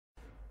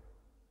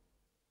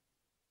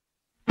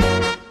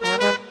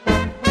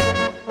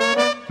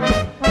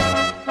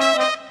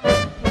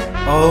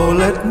Oh,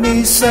 let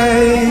me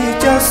say,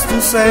 just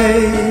to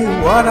say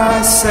what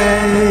I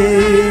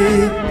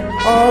say.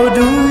 Or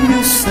do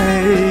you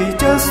say,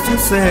 just to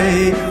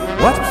say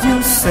what you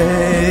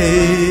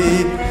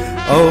say?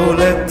 Oh,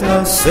 let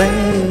us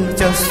say,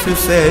 just to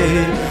say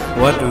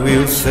what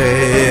we'll say.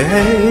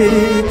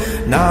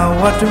 Now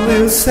what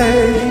we'll say,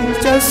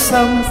 just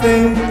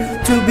something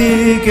to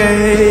be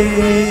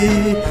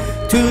gay,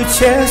 to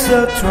chase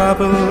the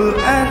trouble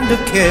and the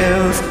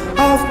cares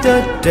of the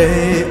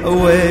day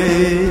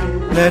away.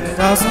 Let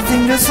us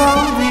sing the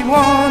song we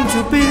want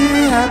to be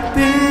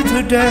happy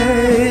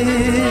today.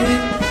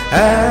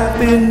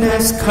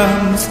 Happiness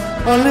comes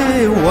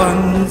only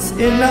once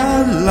in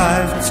a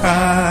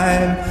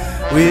lifetime.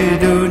 We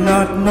do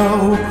not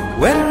know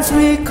whence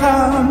we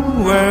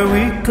come, where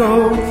we go.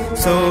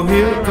 So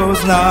here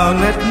goes now,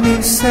 let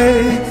me say,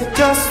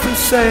 just to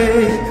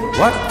say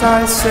what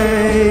I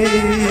say.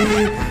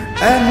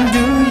 And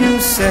do you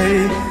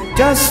say,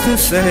 just to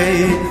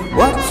say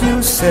what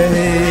you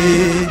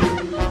say?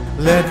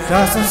 Let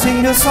us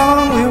sing the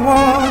song we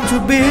want to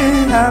be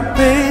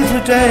happy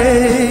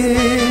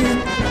today.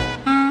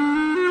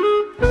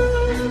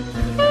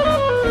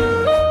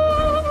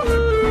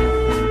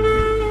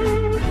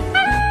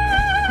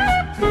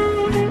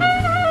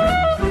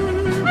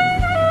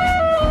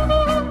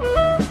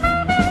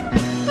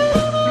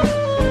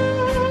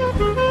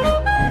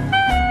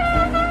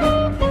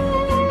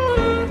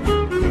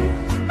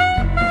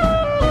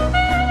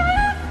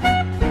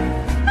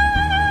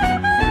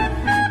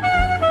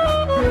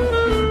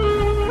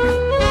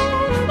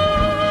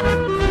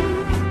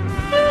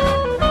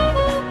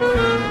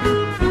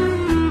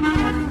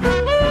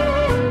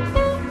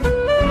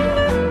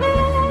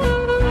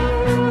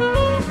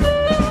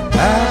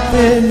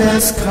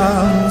 Happiness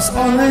comes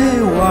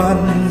only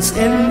once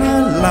in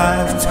a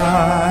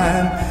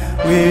lifetime.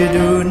 We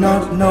do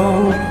not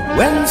know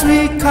whence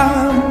we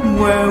come,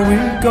 where we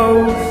go.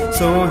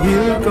 So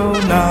here go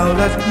now,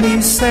 let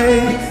me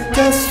say,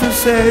 just to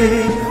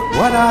say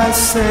what I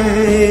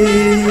say.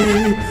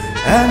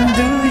 And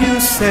do you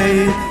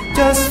say,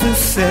 just to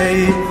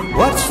say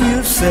what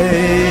you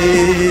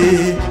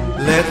say?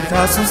 Let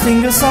us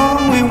sing the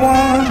song we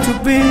want to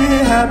be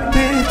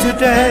happy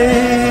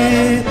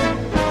today.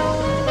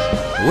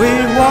 We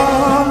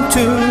want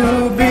to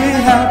be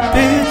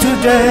happy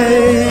today.